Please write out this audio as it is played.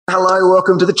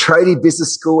welcome to the Tradie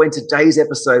Business School. In today's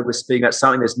episode, we're speaking about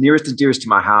something that's nearest and dearest to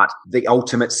my heart, the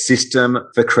ultimate system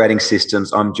for creating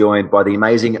systems. I'm joined by the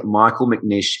amazing Michael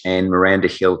McNish and Miranda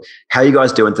Hill. How are you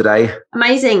guys doing today?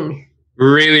 Amazing.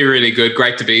 Really, really good.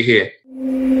 Great to be here.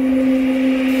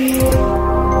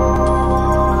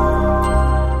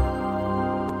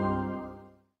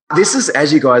 This is,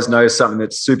 as you guys know, something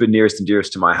that's super nearest and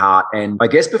dearest to my heart. And I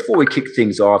guess before we kick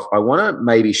things off, I want to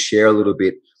maybe share a little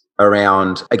bit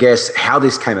around, I guess, how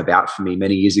this came about for me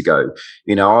many years ago.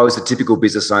 You know, I was a typical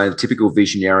business owner, the typical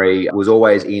visionary. I was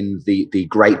always in the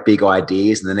great big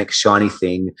ideas and the next shiny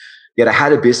thing. Yet I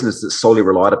had a business that solely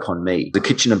relied upon me, the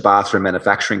kitchen and bathroom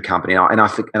manufacturing company. And I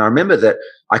remember that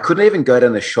I couldn't even go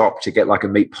down the shop to get like a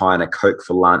meat pie and a Coke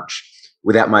for lunch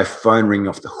without my phone ringing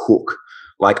off the hook.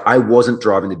 Like, I wasn't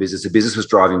driving the business was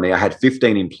driving me. I had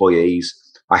 15 employees.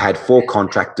 I had 4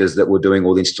 contractors that were doing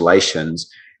all the installations.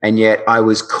 And yet I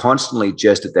was constantly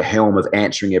just at the helm of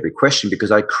answering every question because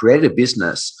I created a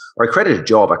business, or I created a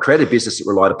job. I created a business that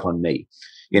relied upon me.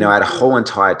 You know, I had a whole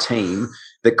entire team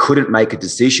that couldn't make a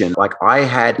decision. Like, I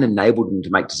had enabled them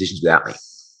to make decisions without me,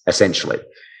 essentially.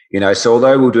 You know, so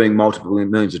although we were doing multiple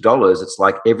millions of dollars, it's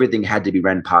like everything had to be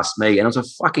ran past me, and it was a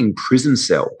fucking prison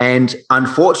cell. And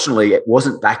unfortunately, it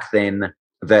wasn't back then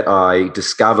that I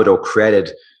discovered or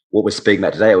created what we're speaking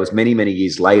about today. It was many, many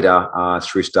years later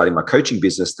through starting my coaching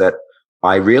business that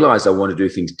I realized I wanted to do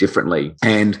things differently.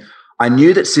 And I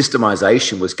knew that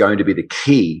systemization was going to be the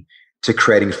key to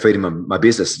creating freedom in my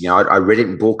business. You know, I read it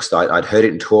in books, I'd heard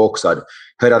it in talks, I'd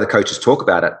heard other coaches talk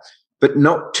about it. But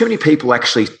not too many people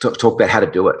actually talk about how to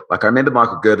do it. Like, I remember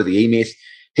Michael Gerber, the E-Myth,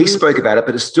 he spoke about it,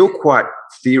 but it's still quite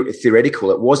theoretical.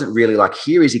 It wasn't really like,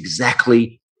 here is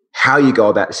exactly how you go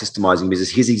about systemizing business.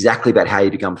 Here's exactly about how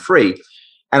you become free.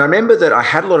 And I remember that I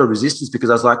had a lot of resistance because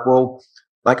I was like, well,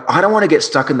 like, I don't want to get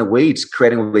stuck in the weeds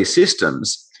creating all these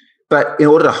systems. But in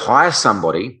order to hire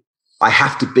somebody, I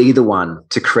have to be the one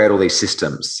to create all these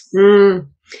systems.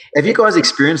 Have you guys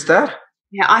experienced that?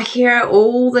 Yeah, I hear it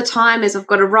all the time as I've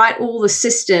got to write all the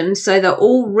systems so they're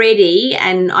all ready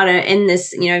and I don't in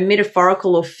this, you know,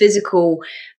 metaphorical or physical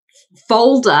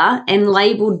folder and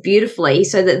labeled beautifully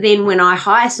so that then when I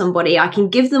hire somebody, I can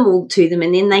give them all to them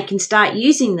and then they can start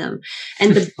using them.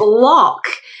 And the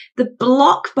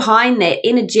block behind that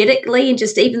energetically and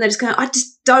just even though it's going, I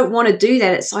just don't want to do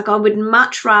that. It's like I would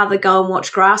much rather go and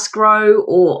watch grass grow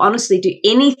or honestly do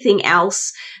anything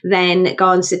else than go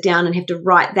and sit down and have to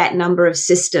write that number of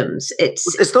systems.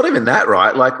 It's not even that,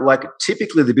 right? Like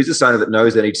typically the business owner that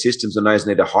knows they need systems and knows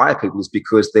they need to hire people is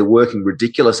because they're working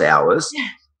ridiculous hours. Yeah.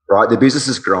 Right, the business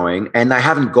is growing and they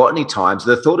haven't got any time.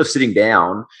 So the thought of sitting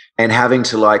down and having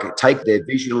to like take their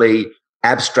visually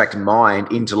abstract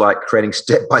mind into like creating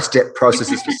step-by-step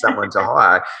processes for someone to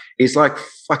hire is like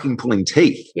fucking pulling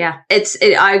teeth. Yeah,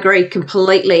 I agree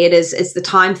completely. It's the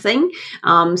time thing.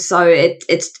 So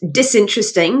it's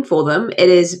disinteresting for them. It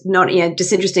is not, you know,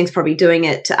 disinteresting is probably doing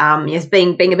it, yes,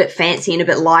 being a bit fancy and a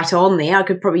bit light on there. I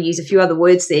could probably use a few other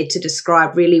words there to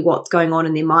describe really what's going on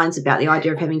in their minds about the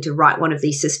idea of having to write one of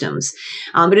these systems.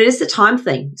 But it is the time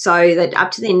thing. So that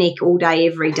up to their neck all day,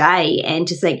 every day, and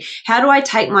to think, how do I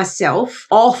take myself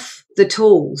off the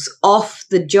tools, off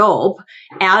the job,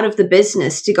 out of the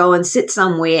business to go and sit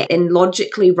somewhere and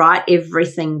logically write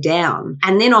everything down.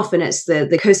 And then often it's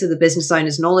the curse of the business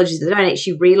owner's knowledge is they don't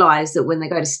actually realize that when they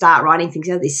go to start writing things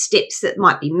out, there's steps that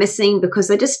might be missing because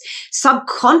they just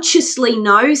subconsciously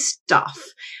know stuff.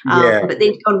 But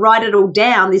then you can write it all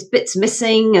down, there's bits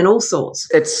missing and all sorts.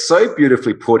 It's so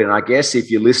beautifully put. And I guess if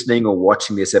you're listening or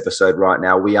watching this episode right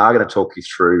now, we are going to talk you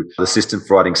through the system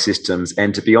for writing systems.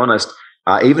 And to be honest,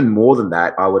 even more than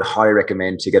that, I would highly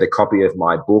recommend to get a copy of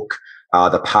my book,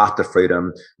 The Path to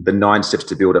Freedom, the 9 steps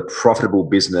to build a profitable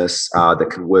business that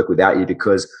can work without you,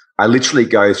 because I literally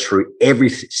go through every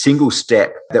single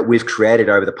step that we've created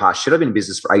over the past. Should have been in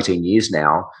business for 18 years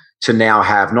now to now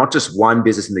have not just one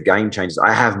business in the Game Changers.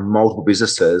 I have multiple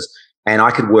businesses and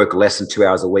I could work less than 2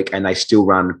 hours a week and they still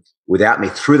run without me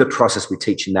through the process we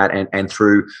teach in that and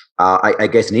through, I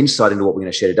guess, an insight into what we're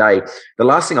going to share today. The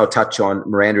last thing I'll touch on,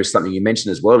 Miranda, is something you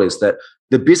mentioned as well, is that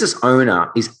the business owner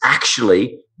is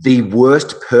actually the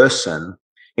worst person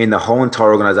in the whole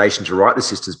entire organization to write the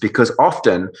systems because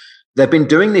often they've been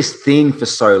doing this thing for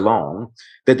so long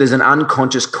that there's an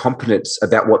unconscious competence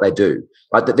about what they do.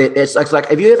 Like it's like,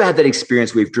 have you ever had that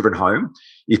experience where you've driven home,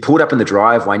 you've pulled up in the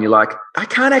driveway and you're like, I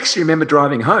can't actually remember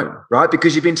driving home, right?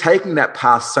 Because you've been taking that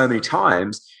path so many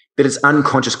times that it's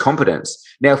unconscious competence.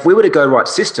 Now, if we were to go write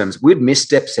systems, we'd miss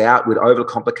steps out, we'd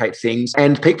overcomplicate things.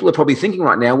 And people are probably thinking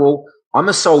right now, well, I'm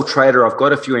a sole trader, I've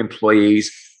got a few employees.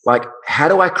 Like, how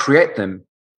do I create them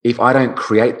if I don't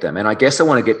create them? And I guess I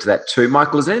want to get to that too.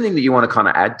 Michael, is there anything that you want to kind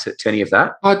of add to any of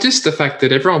that? Just the fact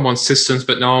that everyone wants systems,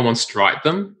 but no one wants to write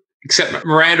them. Except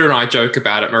Miranda and I joke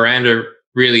about it. Miranda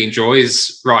really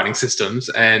enjoys writing systems,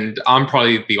 and I'm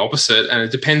probably the opposite. And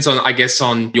it depends on, I guess,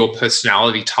 on your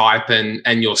personality type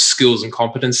and your skills and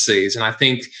competencies. And I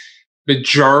think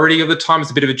majority of the time, it's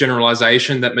a bit of a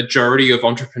generalization that majority of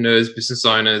entrepreneurs, business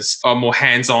owners are more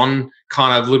hands-on,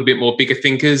 kind of a little bit more bigger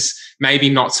thinkers, maybe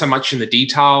not so much in the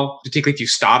detail. Particularly if you've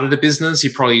started a business,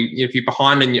 you probably, if you're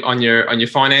behind on your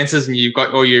finances and you've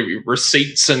got all your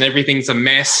receipts and everything's a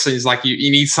mess, and it's like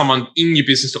you need someone in your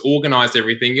business to organize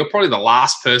everything. You're probably the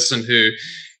last person who,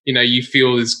 you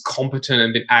feel is competent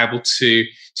and been able to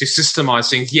systemize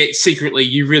things, yet secretly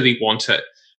you really want it.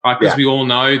 Right, because we all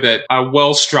know that a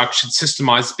well-structured,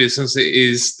 systemized business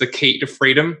is the key to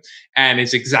freedom and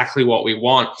is exactly what we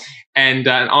want. And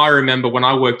I remember when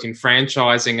I worked in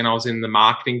franchising and I was in the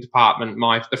marketing department,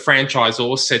 the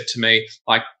franchisor said to me,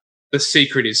 like, the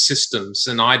secret is systems.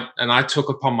 And I took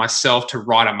upon myself to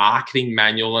write a marketing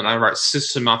manual, and I wrote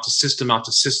system after system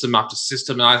after system after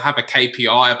system. And I have a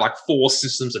KPI of like 4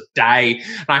 systems a day.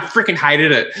 And I freaking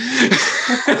hated it.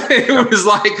 It was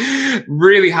like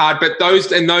really hard. But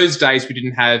in those days, we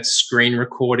didn't have screen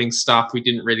recording stuff. We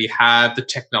didn't really have the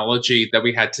technology that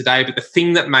we had today. But the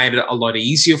thing that made it a lot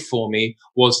easier for me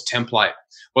was template.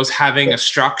 Was having a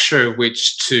structure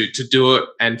which to do it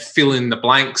and fill in the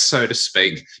blanks, so to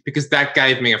speak, because that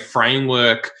gave me a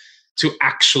framework to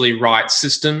actually write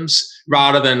systems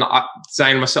rather than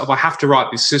saying to myself, I have to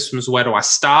write these systems. Where do I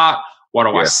start? What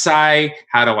do I say?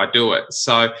 How do I do it?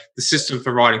 So the system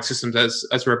for writing systems,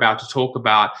 as we're about to talk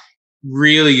about,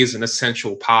 really is an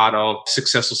essential part of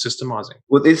successful systemizing.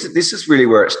 Well, this is really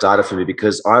where it started for me,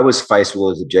 because I was faced with all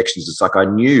those objections. It's like I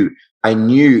knew,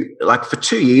 like for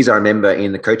 2 years, I remember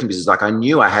in the coaching business, like I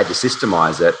knew I had to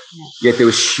systemize it, yet there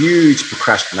was huge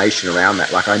procrastination around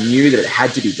that. Like I knew that it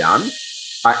had to be done,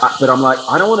 but I'm like,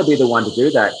 I don't want to be the one to do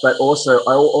that. But also,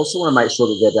 I also want to make sure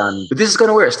that they're done. But this is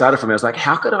kind of where it started for me. I was like,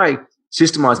 how could I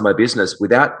systemize my business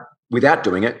without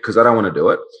doing it? Because I don't want to do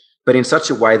it, but in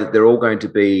such a way that they're all going to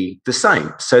be the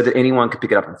same so that anyone can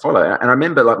pick it up and follow. And I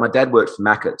remember, like, my dad worked for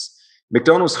Macca's.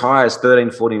 McDonald's hires 13,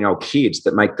 14-year-old kids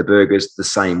that make the burgers the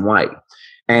same way.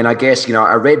 And I guess,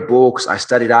 I read books, I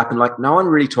studied up, and like no one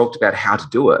really talked about how to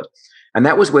do it. And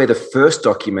that was where the first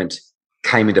document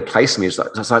came into place for me. I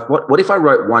was like, what if I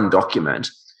wrote one document,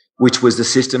 which was the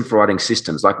system for writing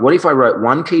systems? Like, what if I wrote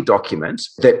one key document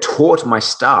that taught my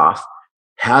staff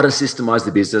how to systemize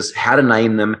the business, how to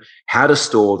name them, how to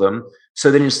store them, so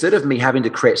that instead of me having to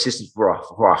create systems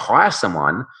before I hire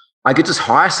someone, I could just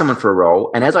hire someone for a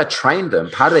role. And as I trained them,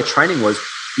 part of their training was,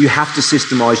 you have to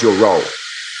systemize your role.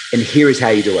 And here is how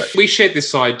you do it. We shared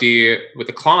this idea with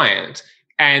a client,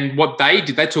 and what they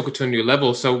did, they took it to a new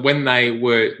level. So when they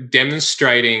were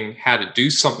demonstrating how to do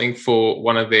something for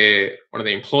one of their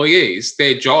employees,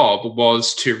 their job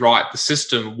was to write the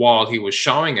system while he was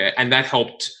showing it. And that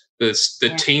helped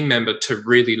the team member to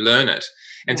really learn it.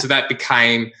 And so that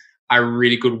became a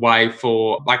really good way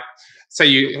for, like, say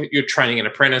you're training an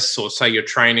apprentice, or say you're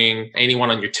training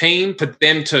anyone on your team, for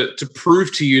them to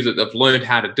prove to you that they've learned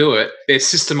how to do it, they're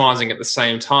systemizing at the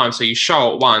same time. So you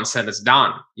show it once and it's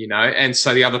done, and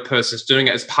so the other person's doing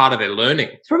it as part of their learning.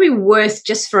 It's probably worth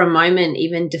just for a moment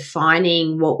even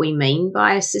defining what we mean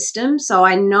by a system. So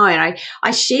I know, and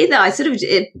I share that, I sort of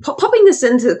popping this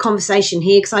into the conversation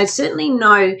here, because I certainly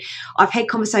know I've had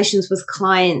conversations with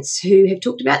clients who have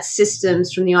talked about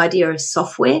systems from the idea of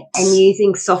software and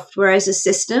using software as a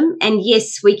system. And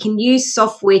yes, we can use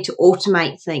software to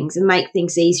automate things and make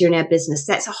things easier in our business.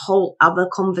 That's a whole other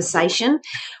conversation.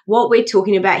 What we're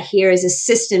talking about here is a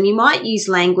system. You might use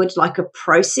language like a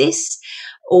process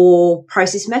or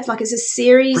process method, like it's a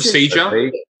series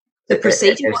procedure. The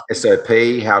procedure.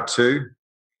 SOP, how to.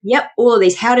 Yep, all of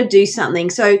these, how to do something.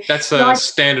 So that's a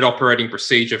standard operating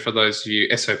procedure for those of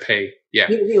you, SOP. Yeah,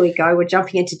 there we go. We're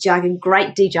jumping into jargon.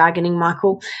 Great de-jargoning,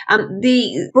 Michael.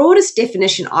 The broadest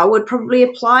definition I would probably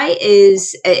apply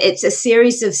is it's a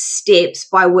series of steps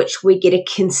by which we get a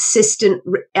consistent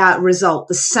result,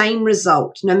 the same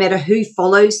result, no matter who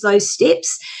follows those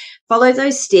steps. Follow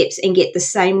those steps and get the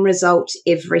same result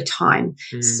every time.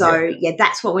 So,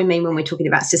 that's what we mean when we're talking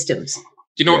about systems. Do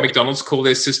you know what McDonald's call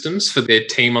their systems for their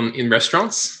team in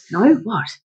restaurants? No, what?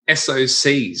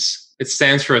 SOCs. It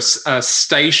stands for a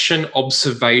Station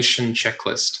Observation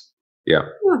Checklist. Yeah.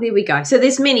 Oh, there we go. So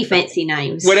there's many fancy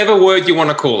names. Whatever word you want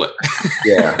to call it.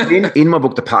 Yeah. In my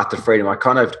book, The Path to Freedom, I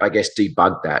kind of, I guess,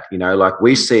 debugged that. Like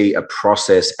we see a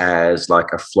process as like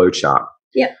a flow chart.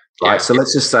 Yeah. Right. So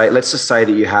let's just say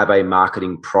that you have a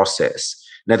marketing process.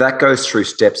 Now, that goes through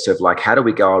steps of like, how do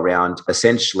we go around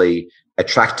essentially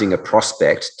attracting a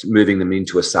prospect, moving them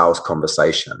into a sales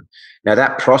conversation? Now,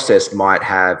 that process might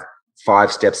have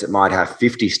 5 steps, it might have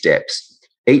 50 steps.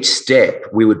 Each step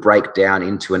we would break down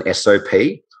into an SOP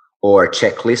or a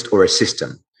checklist or a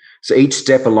system. So each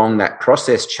step along that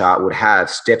process chart would have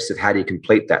steps of how do you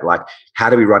complete that? Like, how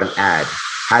do we write an ad?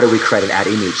 How do we create an ad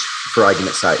image, for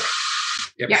argument's sake?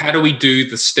 Yep. How do we do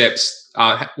the steps?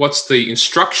 What's the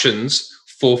instructions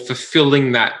for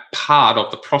fulfilling that part of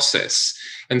the process?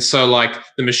 And so like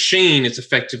the machine is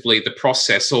effectively the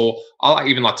process, or I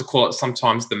even like to call it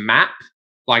sometimes the map,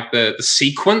 like the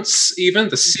sequence, even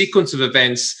the sequence of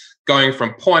events going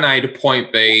from point A to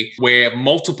point B, where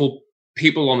multiple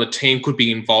people on the team could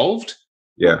be involved.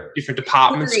 Yeah. Different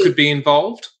departments could be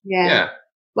involved. Yeah.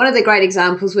 One of the great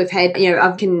examples we've had,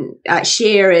 I can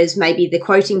share is maybe the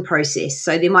quoting process.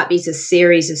 So there might be a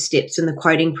series of steps in the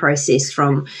quoting process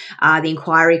from the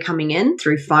inquiry coming in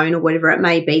through phone or whatever it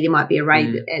may be. There might be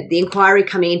the inquiry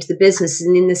coming into the business,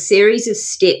 and then the series of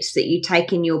steps that you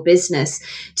take in your business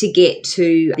to get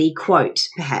to the quote,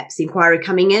 perhaps the inquiry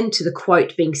coming in to the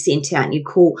quote being sent out. And you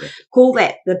call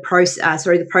that the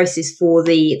process for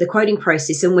the quoting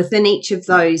process. And within each of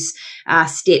those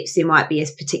steps, there might be a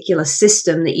particular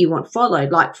system that you want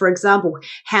followed. Like, for example,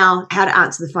 how to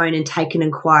answer the phone and take an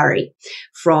inquiry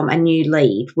from a new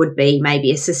lead would be maybe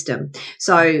a system.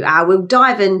 So we'll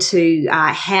dive into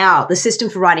how the system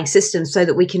for writing systems so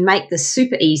that we can make this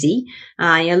super easy,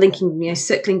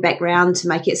 circling back round to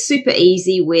make it super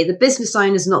easy where the business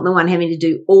owner is not the one having to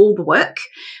do all the work,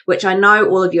 which I know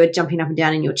all of you are jumping up and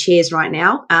down in your chairs right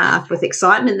now with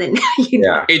excitement.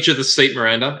 That Edge of the seat,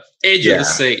 Miranda. Edge of the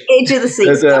seat. Edge of the seat.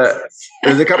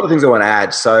 There's a couple of things I want to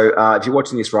add. So if you're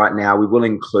watching this right now, we will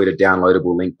include a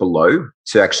downloadable link below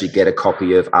to actually get a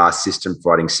copy of our system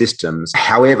for writing systems.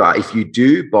 However, if you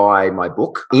do buy my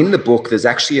book, in the book, there's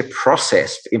actually a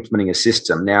process for implementing a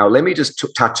system. Now, let me just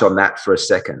touch on that for a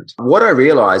second. What I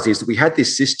realized is that we had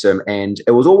this system and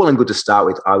it was all well and good to start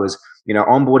with. I was,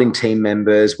 onboarding team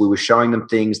members. We were showing them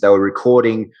things. They were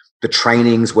recording the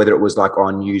trainings, whether it was like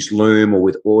on Use Loom or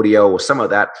with audio or some of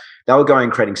that. They were going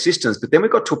creating systems. But then we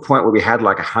got to a point where we had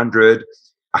like 100,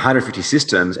 150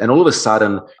 systems. And all of a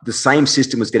sudden, the same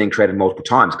system was getting created multiple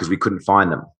times because we couldn't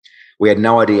find them. We had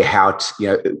no idea how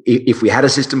to, if we had a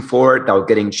system for it, they were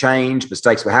getting changed,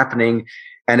 mistakes were happening.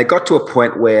 And it got to a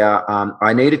point where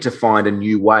I needed to find a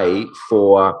new way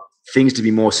for things to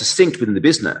be more succinct within the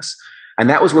business. And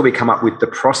that was where we come up with the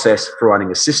process for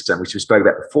running a system, which we spoke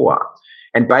about before.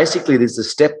 And basically, there's a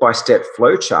step-by-step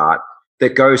flow chart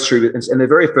that goes through. And the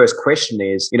very first question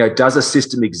is, does a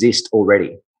system exist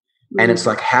already? And it's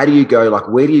like, how do you go, like,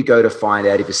 where do you go to find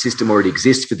out if a system already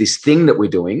exists for this thing that we're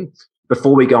doing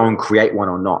before we go and create one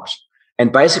or not?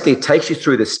 And basically, it takes you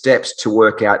through the steps to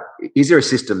work out, is there a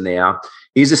system there?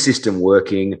 Is the system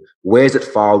working? Where's it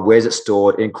filed? Where's it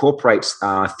stored? It incorporates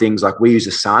things like we use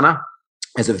Asana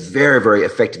as a very, very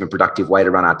effective and productive way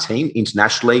to run our team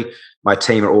internationally. My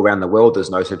team are all around the world. There's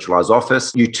no centralized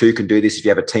office. You too can do this if you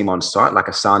have a team on site, like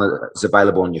Asana is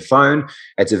available on your phone.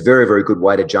 It's a very, very good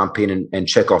way to jump in and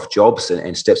check off jobs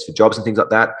and steps for jobs and things like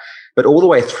that. But all the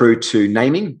way through to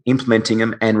naming, implementing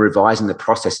them, and revising the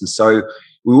process. And so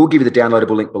we will give you the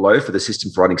downloadable link below for the system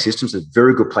for writing systems. It's a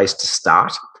very good place to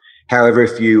start. However,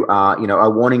 if you are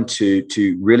wanting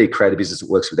to really create a business that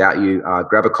works without you,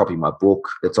 grab a copy of my book.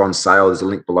 It's on sale. There's a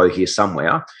link below here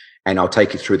somewhere. And I'll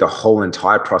take you through the whole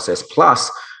entire process. Plus,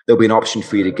 there'll be an option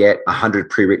for you to get 100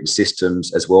 pre-written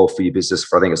systems as well for your business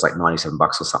for, I think it's like $97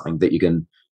 or something that you can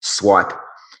swipe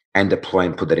and deploy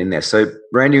and put that in there. So,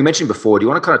 Randy, you mentioned before, do you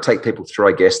want to kind of take people through,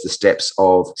 I guess, the steps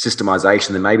of systemization?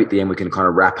 Then maybe at the end we can kind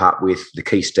of wrap up with the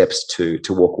key steps to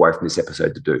walk away from this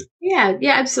episode to do. Yeah,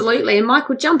 absolutely. And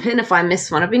Michael, jump in if I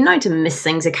miss one. I've been known to miss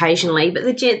things occasionally, but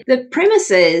the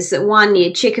premise is that one,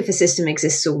 you check if a system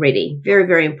exists already. Very,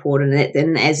 very important.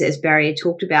 And as Barry had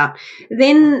talked about,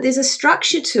 then there's a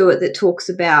structure to it that talks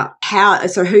about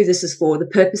who this is for, the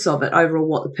purpose of it, overall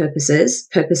what the purpose is,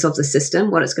 purpose of the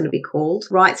system, what it's going to be called,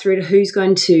 right through to who's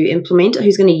going to implement it,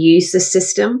 who's going to use the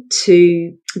system,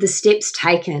 to the steps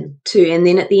taken to, and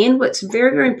then at the end, what's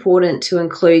very, very important to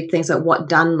include things like what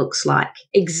done looks like,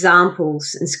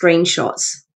 examples and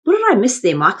screenshots. What did I miss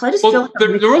there, Michael? I just feel like the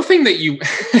real thing that you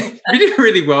did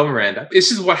really well, Miranda.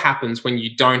 This is what happens when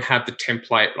you don't have the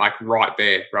template like right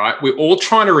there, right? We're all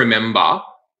trying to remember,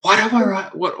 why do I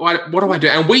write? What do I do?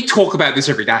 And we talk about this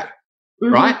every day,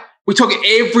 right? We talk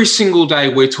every single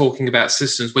day. We're talking about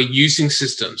systems. We're using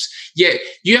systems. Yet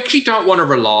you actually don't want to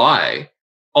rely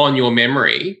on your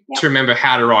memory to remember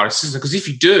how to write a system. Because if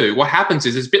you do, what happens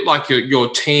is it's a bit like your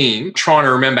team trying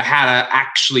to remember how to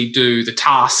actually do the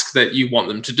task that you want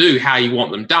them to do, how you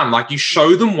want them done. Like you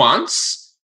show them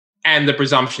once and the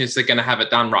presumption is they're going to have it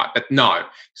done right. But no.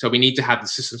 So we need to have the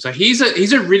system. So here's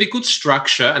a really good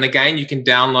structure. And again, you can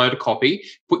download a copy,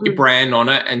 put your brand on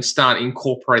it and start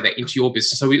incorporating that into your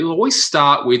business. So we always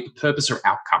start with the purpose or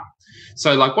outcome.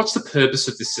 So like, what's the purpose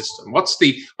of this system? What's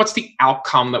the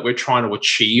outcome that we're trying to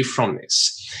achieve from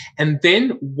this? And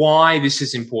then why this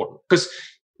is important. Because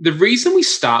the reason we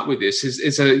start with this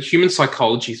is a human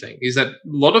psychology thing, is that a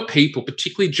lot of people,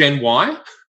 particularly Gen Y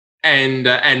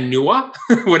and newer,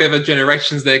 whatever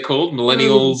generations they're called,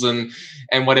 millennials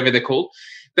and whatever they're called,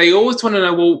 they always want to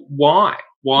know, well, why?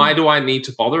 Why do I need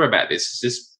to bother about this? Is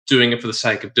this doing it for the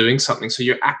sake of doing something? So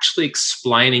you're actually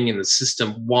explaining in the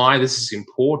system why this is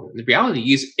important. The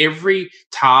reality is every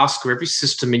task or every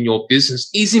system in your business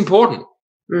is important.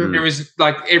 There is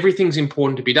like everything's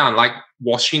important to be done, like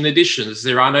washing the dishes.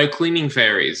 There are no cleaning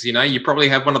fairies. You know, you probably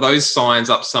have one of those signs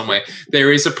up somewhere.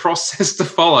 There is a process to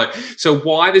follow. So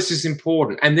why this is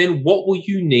important? And then what will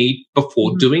you need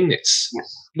before doing this?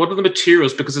 Yes. What are the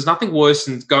materials? Because there's nothing worse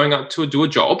than going up to do a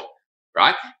job,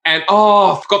 right? And,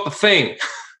 I forgot the thing.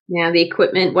 Now, the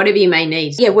equipment, whatever you may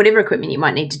need. Yeah, whatever equipment you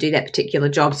might need to do that particular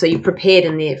job. So you're prepared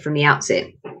from the outset.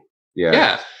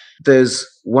 Yeah. There's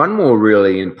one more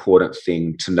really important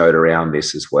thing to note around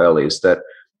this as well, is that,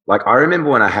 like, I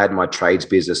remember when I had my trades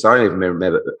business, I don't even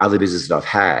remember other businesses that I've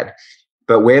had,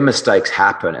 but where mistakes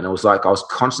happen, and it was like I was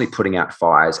constantly putting out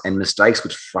fires and mistakes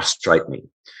would frustrate me.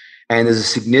 And there's a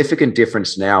significant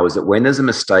difference now is that when there's a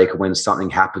mistake or when something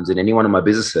happens in any one of my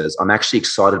businesses, I'm actually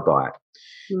excited by it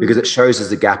because it shows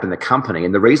there's a gap in the company.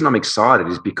 And the reason I'm excited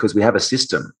is because we have a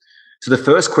system. So the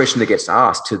first question that gets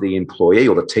asked to the employee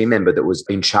or the team member that was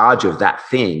in charge of that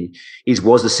thing is,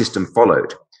 was the system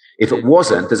followed? If it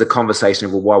wasn't, there's a conversation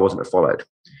of, well, why wasn't it followed?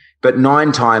 But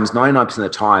 99% of the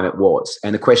time it was.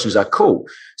 And the questions are, cool.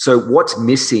 So what's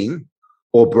missing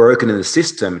or broken in the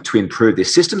system to improve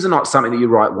this? Systems are not something that you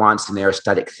write once and they're a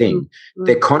static thing.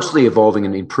 They're constantly evolving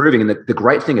and improving. And the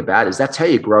great thing about it is that's how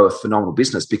you grow a phenomenal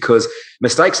business, because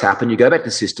mistakes happen, you go back to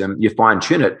the system, you fine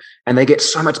tune it, and they get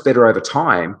so much better over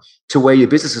time to where your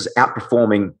business is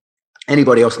outperforming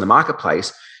anybody else in the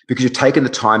marketplace, because you've taken the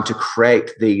time to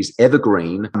create these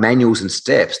evergreen manuals and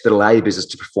steps that allow your business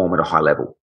to perform at a high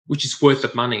level. Which is worth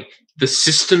the money. The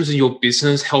systems in your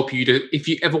business help you to, if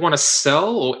you ever want to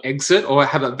sell or exit or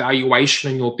have a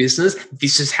valuation in your business,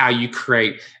 this is how you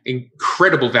create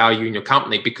incredible value in your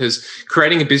company, because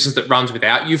creating a business that runs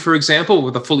without you, for example,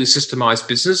 with a fully systemized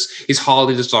business, is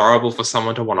highly desirable for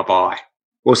someone to want to buy.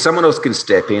 Well, someone else can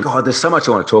step in. God, there's so much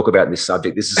I want to talk about in this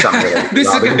subject. This is something that this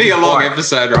is going to be a long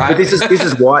episode, right? But this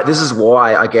is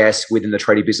why I guess within the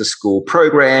Tradie Business School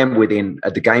program, within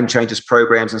the Game Changers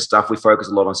programs and stuff, we focus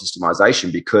a lot on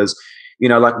systemization, because, you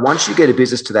know, like once you get a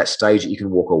business to that stage that you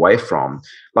can walk away from,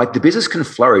 like the business can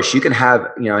flourish. You can have,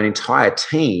 you know, an entire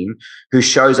team who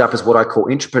shows up as what I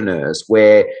call entrepreneurs,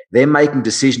 where they're making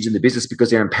decisions in the business because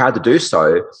they're empowered to do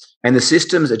so. And the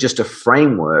systems are just a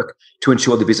framework to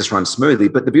ensure the business runs smoothly.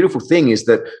 But the beautiful thing is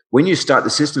that when you start the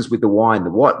systems with the why and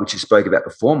the what, which you spoke about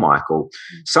before, Michael,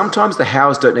 sometimes the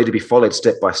hows don't need to be followed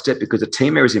step by step, because the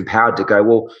team member is empowered to go,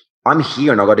 well, I'm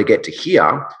here and I've got to get to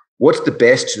here. What's the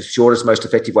best, the shortest, most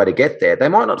effective way to get there? They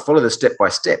might not follow the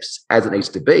step-by-steps as it needs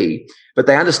to be, but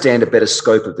they understand a better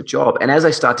scope of the job. And as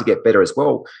they start to get better as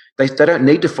well, they don't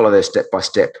need to follow those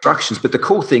step-by-step instructions. But the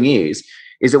cool thing is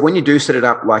that when you do set it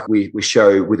up like we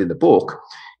show within the book,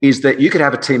 is that you could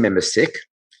have a team member sick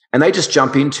and they just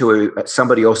jump into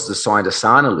somebody else's assigned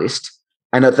Asana list,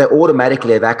 and that they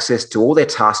automatically have access to all their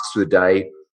tasks for the day,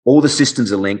 all the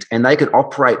systems are linked, and they can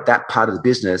operate that part of the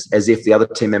business as if the other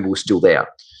team member was still there.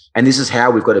 And this is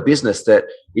how we've got a business that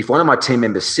if one of my team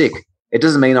members is sick, it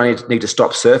doesn't mean I need to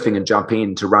stop surfing and jump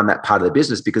in to run that part of the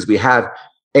business, because we have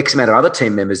X amount of other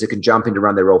team members that can jump in to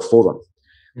run their role for them.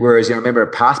 Whereas, you know, I remember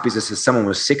a past business, someone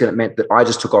was sick and it meant that I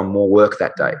just took on more work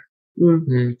that day.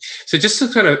 So just to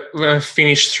kind of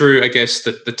finish through, I guess,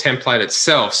 the template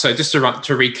itself. So just to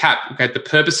recap, okay, the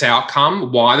purpose,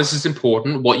 outcome, why this is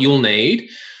important, what you'll need,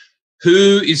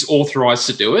 who is authorized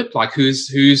to do it, like who's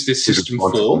this system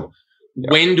for?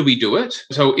 Yeah. When do we do it?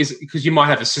 So because you might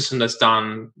have a system that's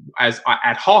done as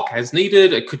ad hoc, as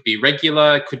needed. It could be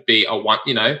regular. It could be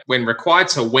when required.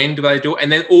 So when do they do it?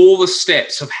 And then all the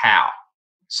steps of how.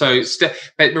 So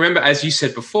but remember, as you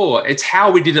said before, it's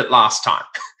how we did it last time.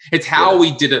 It's how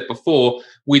we did it before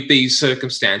with these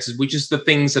circumstances, which is the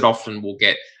things that often will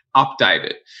get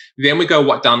updated. Then we go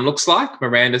what done looks like.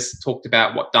 Miranda's talked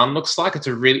about what done looks like. It's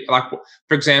a really, like,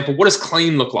 for example, what does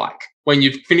clean look like? when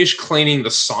you've finished cleaning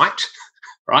the site,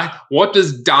 right? What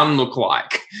does done look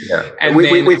like? Yeah. And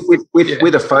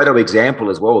with a photo example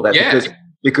as well.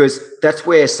 Because that's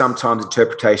where sometimes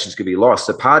interpretations can be lost.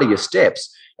 So part of your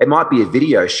steps, it might be a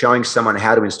video showing someone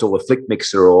how to install a flick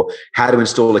mixer or how to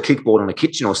install a kickboard on a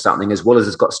kitchen or something, as well as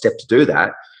it's got steps to do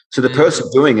that. So the person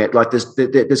doing it, like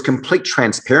there's complete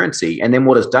transparency. And then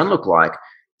what does done look like?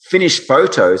 Finished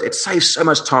photos. It saves so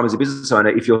much time as a business owner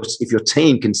if your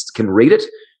team can read it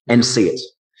and see it.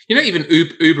 You know, even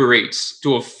Uber Eats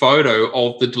do a photo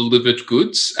of the delivered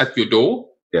goods at your door.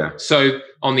 Yeah. So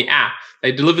on the app,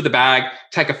 they deliver the bag,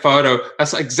 take a photo.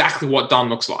 That's exactly what done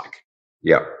looks like.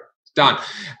 Yeah. Done.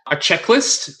 A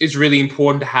checklist is really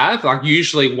important to have. Like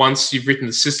usually once you've written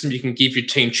the system, you can give your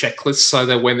team checklists so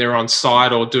that when they're on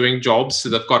site or doing jobs, so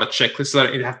they've got a checklist so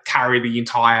they don't have to carry the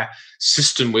entire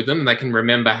system with them. They can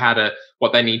remember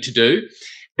what they need to do.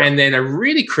 And then a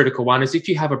really critical one is if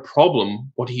you have a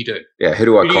problem, what do you do? Yeah, who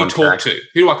do I contact? Who do you talk to?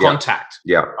 Who do I contact?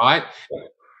 Yeah. Right? Yeah.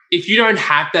 If you don't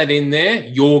have that in there,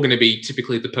 you're going to be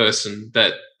typically the person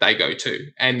that they go to.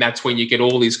 And that's when you get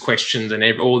all these questions and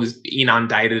all this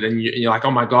inundated and you're like,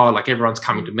 oh my God, like everyone's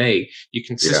coming to me. You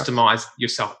can systemize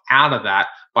yourself out of that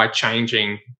by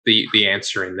changing the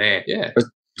answer in there. Yeah. I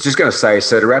was just going to say,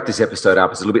 so to wrap this episode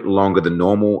up, it's a little bit longer than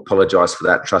normal. Apologize for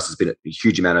that. Trust has been a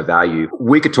huge amount of value.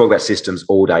 We could talk about systems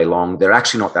all day long. They're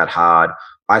actually not that hard.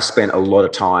 I spent a lot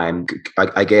of time,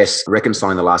 I guess,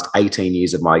 reconciling the last 18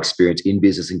 years of my experience in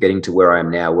business and getting to where I am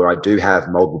now, where I do have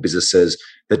multiple businesses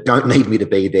that don't need me to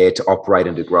be there to operate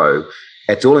and to grow.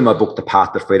 It's all in my book, The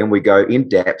Path to Freedom. We go in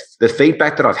depth. The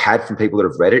feedback that I've had from people that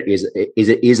have read it is it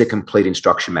is a complete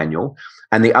instruction manual.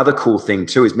 And the other cool thing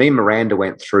too is me and Miranda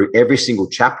went through every single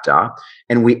chapter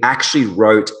and we actually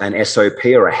wrote an SOP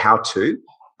or a how-to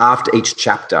after each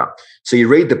chapter. So you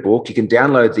read the book, you can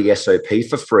download the SOP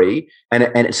for free, and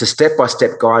it's a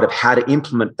step-by-step guide of how to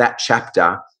implement that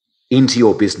chapter into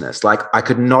your business. Like I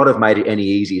could not have made it any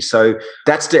easier. So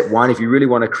that's step one. If you really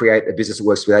want to create a business that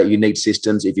works without you, need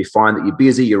systems. If you find that you're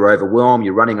busy, you're overwhelmed,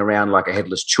 you're running around like a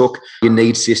headless chook, you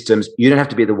need systems. You don't have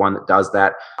to be the one that does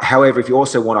that. However, if you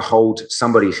also want to hold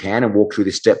somebody's hand and walk through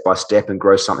this step by step and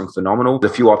grow something phenomenal,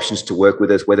 there's a few options to work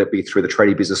with us, whether it be through the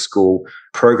Tradie Business School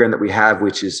program that we have,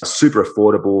 which is super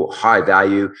affordable, high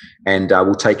value, and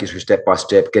we'll take you through step by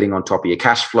step, getting on top of your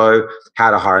cash flow, how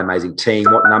to hire an amazing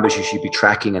team, what numbers you should be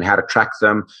tracking and how to track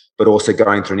them, but also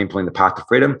going through and implementing the Path to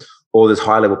Freedom. Or there's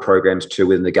high-level programs too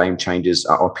within the Game Changers,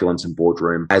 Opulence and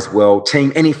Boardroom as well.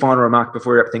 Team, any final remarks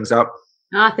before we wrap things up?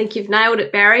 I think you've nailed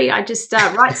it, Barry. I just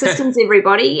write systems,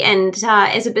 everybody. And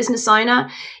as a business owner,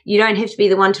 you don't have to be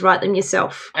the one to write them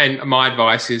yourself. And my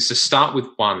advice is to start with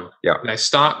one. Yeah.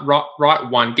 Write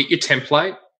one, get your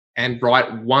template and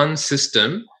write one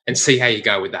system and see how you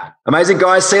go with that. Amazing,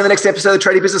 guys. See you in the next episode of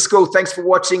Tradie Business School. Thanks for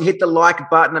watching. Hit the like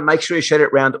button and make sure you share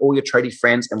it around all your tradie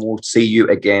friends, and we'll see you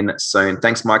again soon.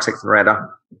 Thanks, Mike. Thanks, Miranda.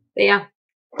 See ya.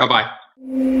 Bye-bye.